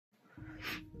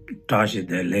Tashi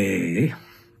Dele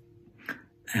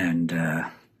and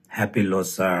Happy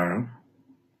Losar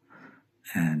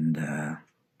and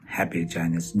Happy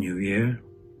Chinese New Year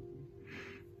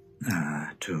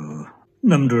to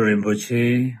Namgyal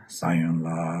Rinpoche, Sayong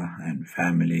La and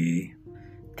family,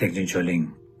 Tekjin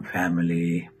Choling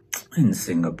family in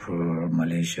Singapore,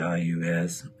 Malaysia,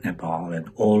 US, Nepal, and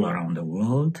all around the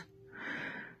world.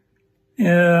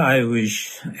 I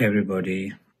wish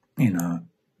everybody,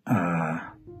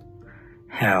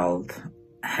 health,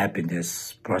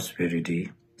 happiness,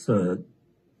 prosperity. So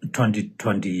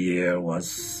 2020 year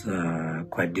was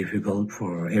quite difficult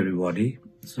for everybody.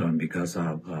 So because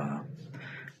of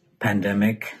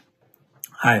pandemic,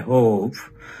 I hope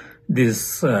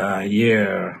this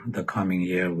year, the coming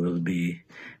year, will be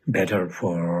better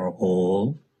for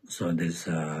all. So this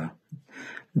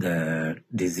the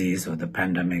disease or the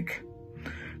pandemic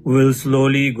will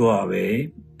slowly go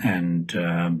away and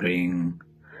bring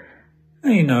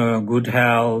good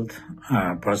health,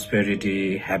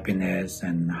 prosperity, happiness,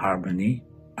 and harmony.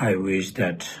 I wish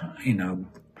that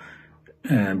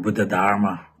Buddha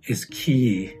Dharma is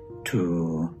key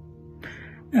to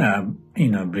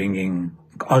bringing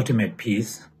ultimate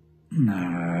peace,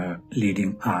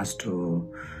 leading us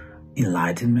to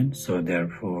enlightenment. So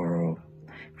therefore,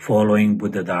 following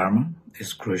Buddha Dharma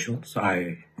is crucial. So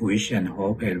I wish and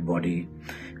hope everybody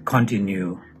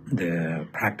continue the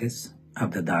practice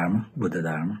of the Dharma, Buddha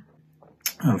Dharma.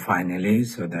 And finally,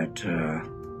 so that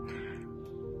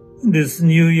this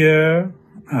new year,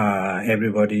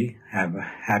 everybody have a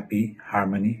happy,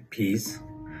 harmony, peace.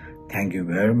 Thank you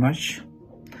very much.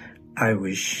 I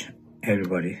wish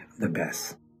everybody the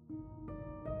best.